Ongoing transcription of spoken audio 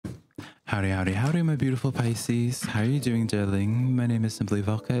Howdy, howdy, howdy, my beautiful Pisces. How are you doing, darling? My name is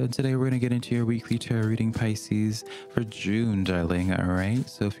SimplyVelca, and today we're going to get into your weekly tarot reading, Pisces, for June, darling. All right?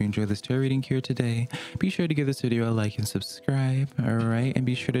 So if you enjoy this tarot reading here today, be sure to give this video a like and subscribe. All right? And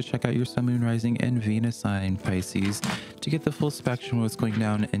be sure to check out your Sun, Moon, Rising, and Venus sign, Pisces, to get the full spectrum of what's going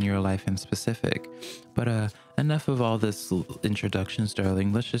down in your life in specific. But enough of all this introductions,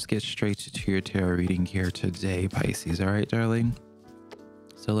 darling. Let's just get straight to your tarot reading here today, Pisces. All right, darling?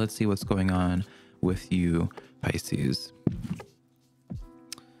 So let's see what's going on with you, Pisces.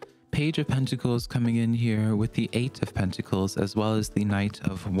 Page of Pentacles coming in here with the Eight of Pentacles, as well as the Knight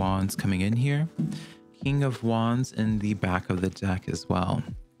of Wands coming in here. King of Wands in the back of the deck as well.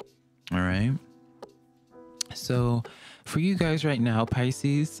 All right. So for you guys right now,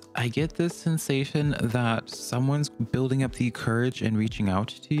 Pisces, I get this sensation that someone's building up the courage and reaching out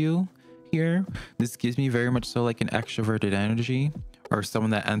to you here. This gives me very much so like an extroverted energy, or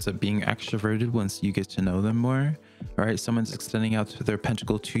someone that ends up being extroverted once you get to know them more. All right, someone's extending out their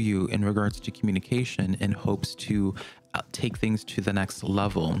pentacle to you in regards to communication in hopes to take things to the next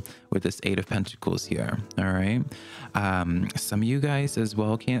level with this Eight of Pentacles here. All right, some of you guys as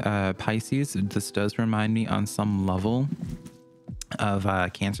well Pisces, this does remind me on some level of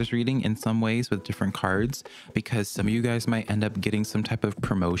Cancer's reading in some ways with different cards, because some of you guys might end up getting some type of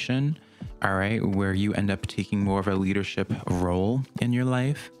promotion, all right, where you end up taking more of a leadership role in your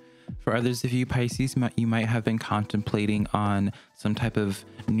life. For others of you, Pisces, you might have been contemplating on some type of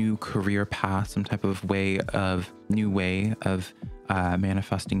new career path, some type of new way of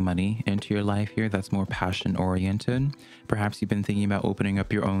manifesting money into your life here that's more passion oriented. Perhaps you've been thinking about opening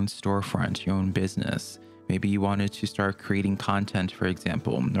up your own storefront, your own business. Maybe you wanted to start creating content, for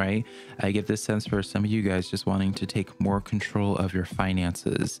example, right? I get this sense for some of you guys just wanting to take more control of your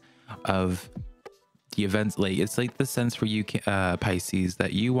finances, of the events. Like, it's like the sense for you, Pisces,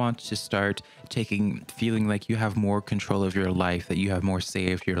 that you want to start feeling like you have more control of your life, that you have more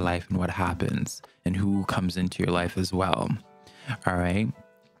say of your life and what happens and who comes into your life as well. All right.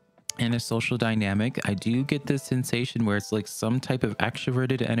 In a social dynamic, I do get this sensation where it's like some type of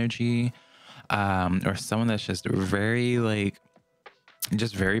extroverted energy, or someone that's just very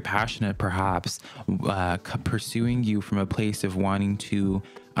very passionate, perhaps pursuing you from a place of wanting to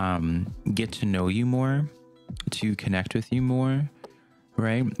get to know you more, to connect with you more,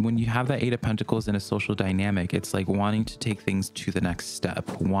 right? When you have that Eight of Pentacles in a social dynamic, it's like wanting to take things to the next step,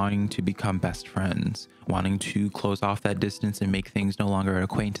 wanting to become best friends, wanting to close off that distance and make things no longer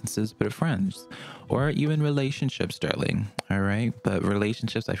acquaintances, but friends, or even relationships, darling. All right. But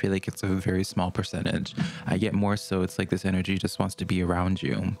relationships, I feel like it's a very small percentage. I get more so it's like this energy just wants to be around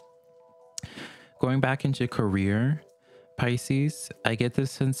you. Going back into career, Pisces, I get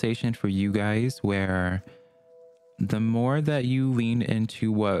this sensation for you guys where the more that you lean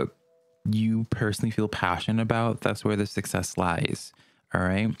into what you personally feel passionate about, that's where the success lies. All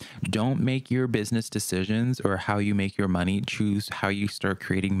right. Don't make your business decisions or how you make your money, choose how you start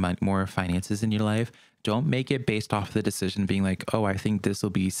creating more finances in your life. Don't make it based off the decision being like, oh, I think this will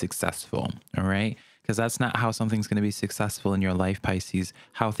be successful. All right. Because that's not how something's going to be successful in your life, Pisces.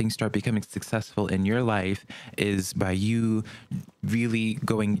 How things start becoming successful in your life is by you really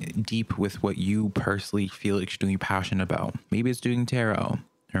going deep with what you personally feel extremely passionate about. Maybe it's doing tarot.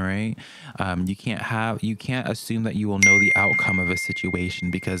 All right. You can't assume that you will know the outcome of a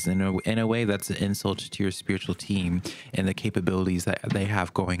situation, because in a way that's an insult to your spiritual team and the capabilities that they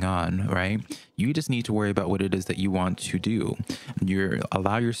have going on. Right. You just need to worry about what it is that you want to do.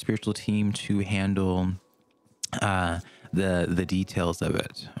 Allow your spiritual team to handle the details of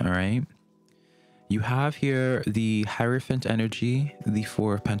it. All right. You have here the Hierophant energy, the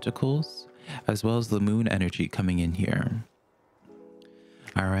Four of Pentacles, as well as the Moon energy coming in here.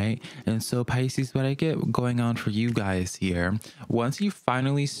 All right. And so Pisces, what I get going on for you guys here, once you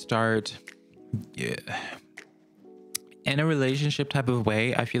finally start in a relationship type of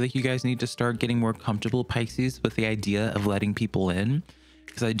way, I feel like you guys need to start getting more comfortable, Pisces, with the idea of letting people in,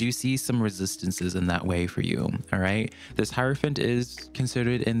 because I do see some resistances in that way for you. All right. This Hierophant is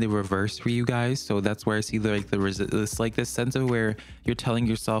considered in the reverse for you guys. So that's where I see this sense of where you're telling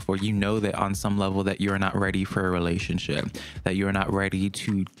yourself, or you know that on some level that you're not ready for a relationship, that you're not ready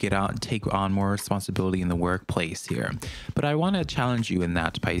to take on more responsibility in the workplace here. But I want to challenge you in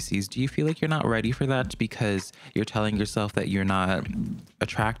that, Pisces. Do you feel like you're not ready for that because you're telling yourself that you're not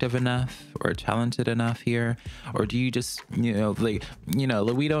attractive enough or talented enough here? Or do you just, we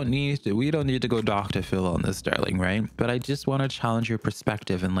don't need to go Dr. Phil on this, darling, right? But I just want to challenge your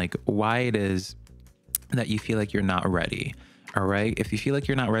perspective and like why it is that you feel like you're not ready. All right. If you feel like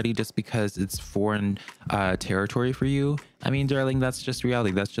you're not ready just because it's foreign territory for you, I mean, darling, that's just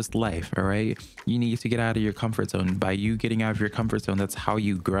reality. That's just life. All right. You need to get out of your comfort zone. By you getting out of your comfort zone, that's how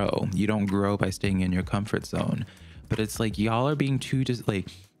you grow. You don't grow by staying in your comfort zone. But it's like y'all are being too just like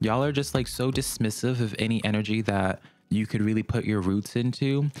y'all are just like so dismissive of any energy that you could really put your roots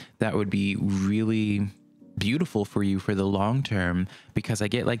into that would be really beautiful for you for the long term. Because I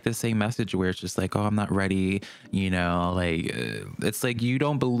get like the same message where it's just like, oh, I'm not ready, you know, like it's like you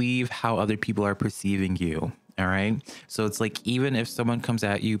don't believe how other people are perceiving you. All right. So it's like, even if someone comes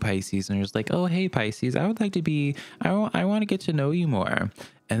at you, Pisces, and you're just like, oh, hey, Pisces, I would like to be, I want to get to know you more.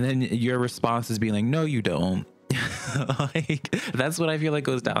 And then your response is being like, no, you don't. Like, that's what I feel like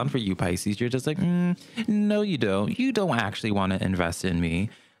goes down for you, Pisces. You're just like, no, you don't. You don't actually want to invest in me.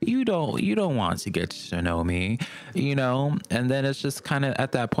 You don't want to get to know me, you know? And then it's just kind of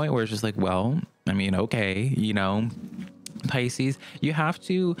at that point where it's just like, well, I mean, okay, you know, Pisces, you have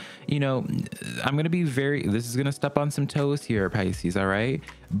to, you know, I'm going to be this is going to step on some toes here, Pisces. All right.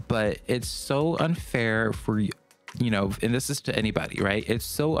 But it's so unfair for you know, and this is to anybody, right? It's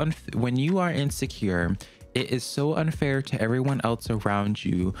so when you are insecure, it is so unfair to everyone else around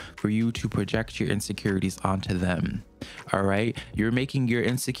you for you to project your insecurities onto them. All right. You're making your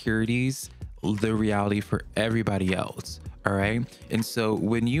insecurities the reality for everybody else. All right. And so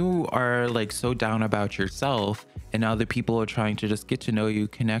when you are like so down about yourself and other people are trying to just get to know you,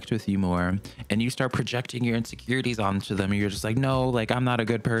 connect with you more, and you start projecting your insecurities onto them, and you're just like, no, like, I'm not a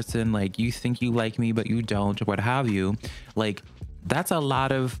good person. Like, you think you like me, but you don't, or what have you. Like, that's a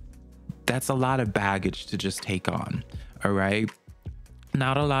lot of baggage to just take on. All right.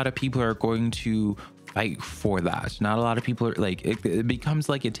 Not a lot of people are going to fight for that. Not a lot of people are like, it becomes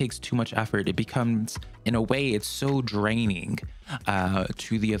like it takes too much effort. It becomes, in a way, it's so draining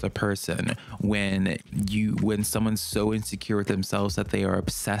to the other person when someone's so insecure with themselves that they are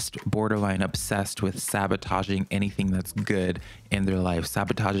obsessed, borderline obsessed with sabotaging anything that's good in their life,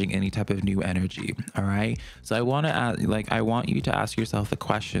 sabotaging any type of new energy. All right. So I want you to ask yourself the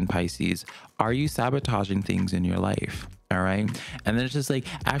question, Pisces, are you sabotaging things in your life? All right. And then it's just like,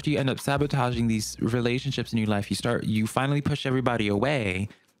 after you end up sabotaging these relationships in your life, you finally push everybody away.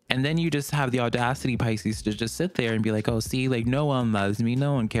 And then you just have the audacity, Pisces, to just sit there and be like, oh, see, like, no one loves me.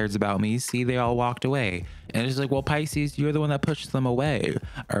 No one cares about me. See, they all walked away. And it's like, well, Pisces, you're the one that pushed them away.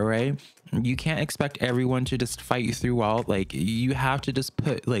 All right. You can't expect everyone to just fight through all, like, you have to just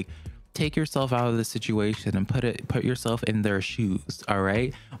take yourself out of the situation and put yourself in their shoes. All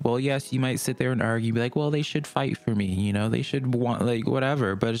right. Well, yes, you might sit there and argue, be like, well, they should fight for me. You know, they should want, like,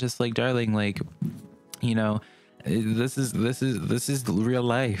 whatever. But it's just like, darling, like, you know, this is real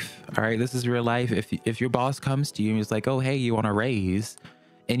life. All right. This is real life. If your boss comes to you and is like, oh, hey, you want a raise?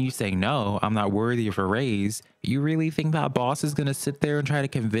 And you say, no, I'm not worthy of a raise. You really think that boss is going to sit there and try to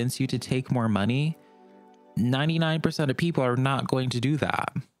convince you to take more money? 99% of people are not going to do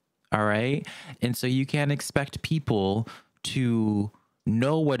that. All right. And so you can't expect people to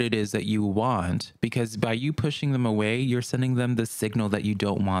know what it is that you want, because by you pushing them away, you're sending them the signal that you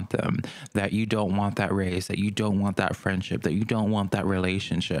don't want them, that you don't want that raise, that you don't want that friendship, that you don't want that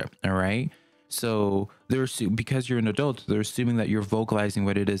relationship. All right. So because you're an adult, they're assuming that you're vocalizing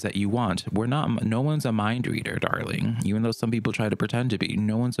what it is that you want. No one's a mind reader, darling. Even though some people try to pretend to be,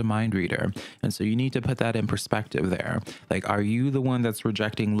 no one's a mind reader. And so you need to put that in perspective there. Like, are you the one that's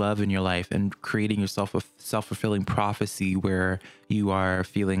rejecting love in your life and creating yourself a self-fulfilling prophecy where you are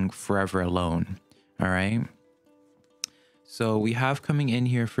feeling forever alone? All right. So we have coming in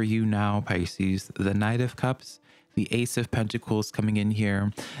here for you now, Pisces, the Knight of Cups, the Ace of Pentacles coming in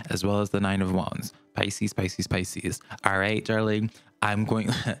here, as well as the Nine of Wands. Pisces, Pisces, Pisces. All right, darling. I'm going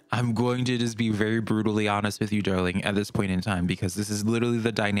to just be very brutally honest with you, darling, at this point in time, because this is literally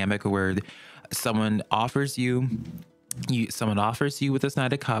the dynamic where someone offers you with this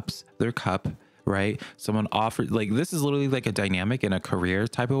Knight of Cups, their cup, right? Someone offered, like, this is literally like a dynamic in a career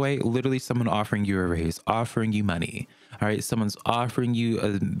type of way. Literally someone offering you a raise, offering you money. All right. Someone's offering you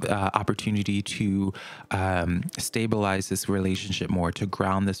an opportunity to stabilize this relationship more, to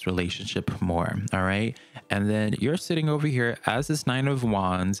ground this relationship more. All right. And then you're sitting over here as this Nine of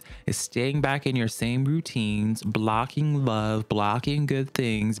Wands is staying back in your same routines, blocking love, blocking good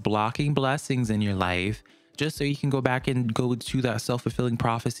things, blocking blessings in your life, just so you can go back and go to that self-fulfilling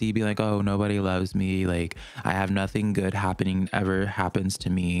prophecy, be like, oh, nobody loves me, like I have nothing good happening ever happens to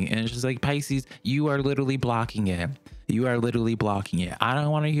me. And it's just like, Pisces, you are literally blocking it. You are literally blocking it. I don't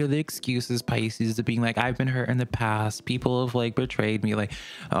want to hear the excuses, Pisces, of being like, I've been hurt in the past, people have like betrayed me, like,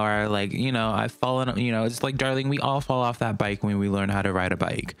 or like, you know, I've fallen, you know. It's like, darling, we all fall off that bike when we learn how to ride a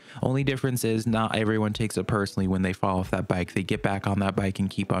bike. Only difference is not everyone takes it personally when they fall off that bike. They get back on that bike and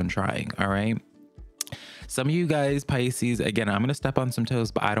keep on trying. All right. Some of you guys, Pisces, again, I'm going to step on some toes,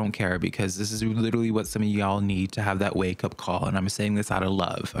 but I don't care, because this is literally what some of y'all need to have that wake up call. And I'm saying this out of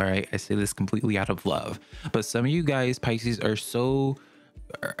love. All right. I say this completely out of love. But some of you guys, Pisces, are so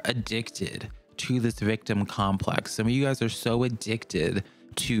addicted to this victim complex. Some of you guys are so addicted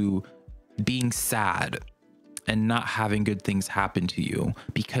to being sad and not having good things happen to you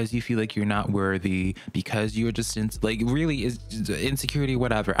because you feel like you're not worthy, because you're just like, really is insecurity,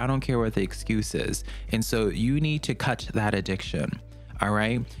 whatever. I don't care what the excuse is. And so you need to cut that addiction. All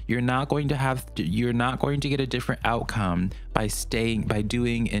right. You're not going to get a different outcome by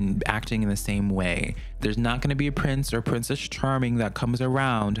doing and acting in the same way. There's not going to be a prince or princess charming that comes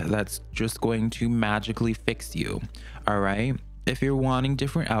around that's just going to magically fix you. All right. If you're wanting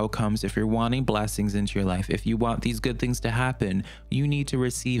different outcomes, if you're wanting blessings into your life, if you want these good things to happen, you need to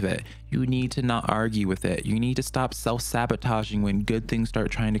receive it. You need to not argue with it. You need to stop self-sabotaging when good things start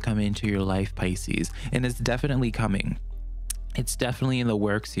trying to come into your life, Pisces. And it's definitely coming. It's definitely in the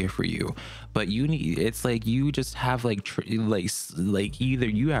works here for you, but it's like you just have like either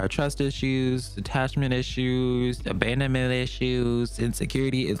you have trust issues, attachment issues, abandonment issues,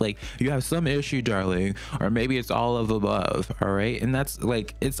 insecurity. It's like you have some issue, darling, or maybe it's all of the above. All right. And that's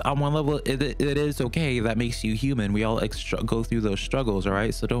like, it's on one level, it is okay. That makes you human. We all go through those struggles. All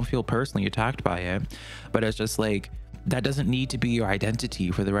right. So don't feel personally attacked by it, but it's just like, that doesn't need to be your identity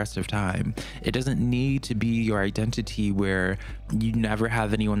for the rest of time. It doesn't need to be your identity where you never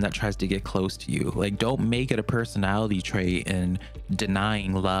have anyone that tries to get close to you. Like, don't make it a personality trait in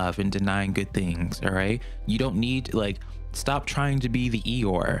denying love and denying good things. All right. You don't need, like, stop trying to be the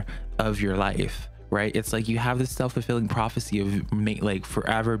Eeyore of your life. Right. It's like you have this self-fulfilling prophecy of like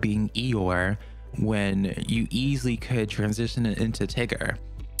forever being Eeyore when you easily could transition it into Tigger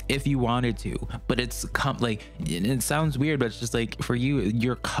if you wanted to. But it's like, it sounds weird, but it's just like, for you,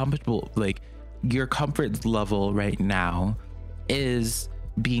 you're comfortable, like your comfort level right now is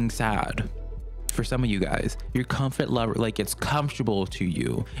being sad. For some of you guys, your comfort level, like, it's comfortable to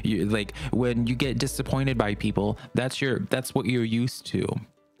you. You like, when you get disappointed by people, that's what you're used to.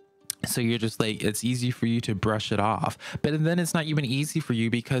 So you're just like, it's easy for you to brush it off. But then it's not even easy for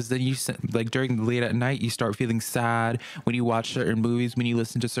you, because then you, like, during late at night, you start feeling sad when you watch certain movies, when you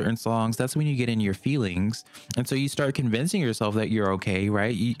listen to certain songs. That's when you get in your feelings. And so you start convincing yourself that you're okay,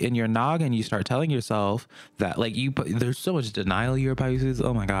 right? In your noggin, you start telling yourself that, like, there's so much denial here, Pisces.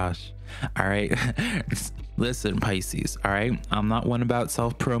 Oh my gosh. All right. Listen, Pisces. All right. I'm not one about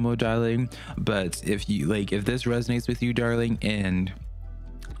self-promo, darling. But if this resonates with you, darling, and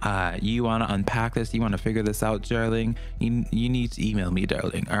you want to unpack this, you want to figure this out, darling, you need to email me,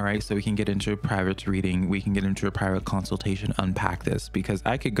 darling. All right. So we can get into a private reading. We can get into a private consultation, unpack this, because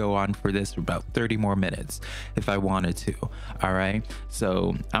I could go on for this for about 30 more minutes if I wanted to. All right.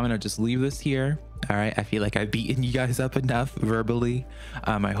 So I'm going to just leave this here. All right. I feel like I've beaten you guys up enough verbally.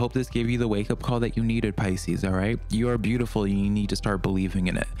 I hope this gave you the wake up call that you needed, Pisces. All right. You are beautiful. You need to start believing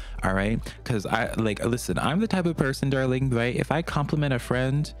in it. All right. Because listen, I'm the type of person, darling, right? If I compliment a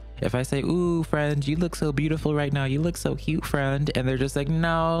friend, if I say, ooh, friend, you look so beautiful right now, you look so cute, friend, and they're just like,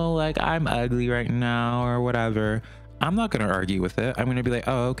 no, like, I'm ugly right now or whatever, I'm not going to argue with it. I'm going to be like,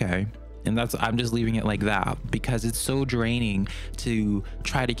 oh, okay. And I'm just leaving it like that, because it's so draining to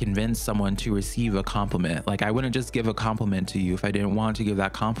try to convince someone to receive a compliment. Like, I wouldn't just give a compliment to you if I didn't want to give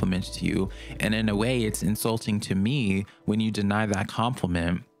that compliment to you. And in a way, it's insulting to me when you deny that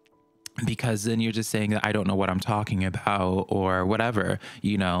compliment, because then you're just saying that I don't know what I'm talking about or whatever,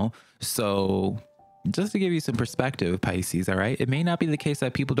 you know? So just to give you some perspective, Pisces, all right? It may not be the case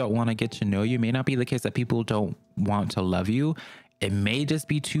that people don't want to get to know you. It may not be the case that people don't want to love you. It may just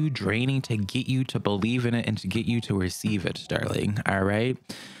be too draining to get you to believe in it and to get you to receive it, darling. All right.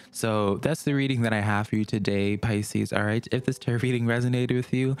 So that's the reading that I have for you today, Pisces. All right. If this tarot reading resonated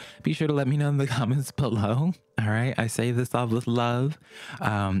with you, be sure to let me know in the comments below. All right. I say this all with love.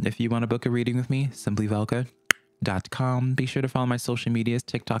 If you want to book a reading with me, SimplyVelca.com. Be sure to follow my social medias,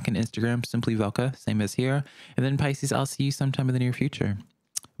 TikTok and Instagram, SimplyVelca, same as here. And then, Pisces, I'll see you sometime in the near future.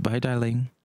 Bye, darling.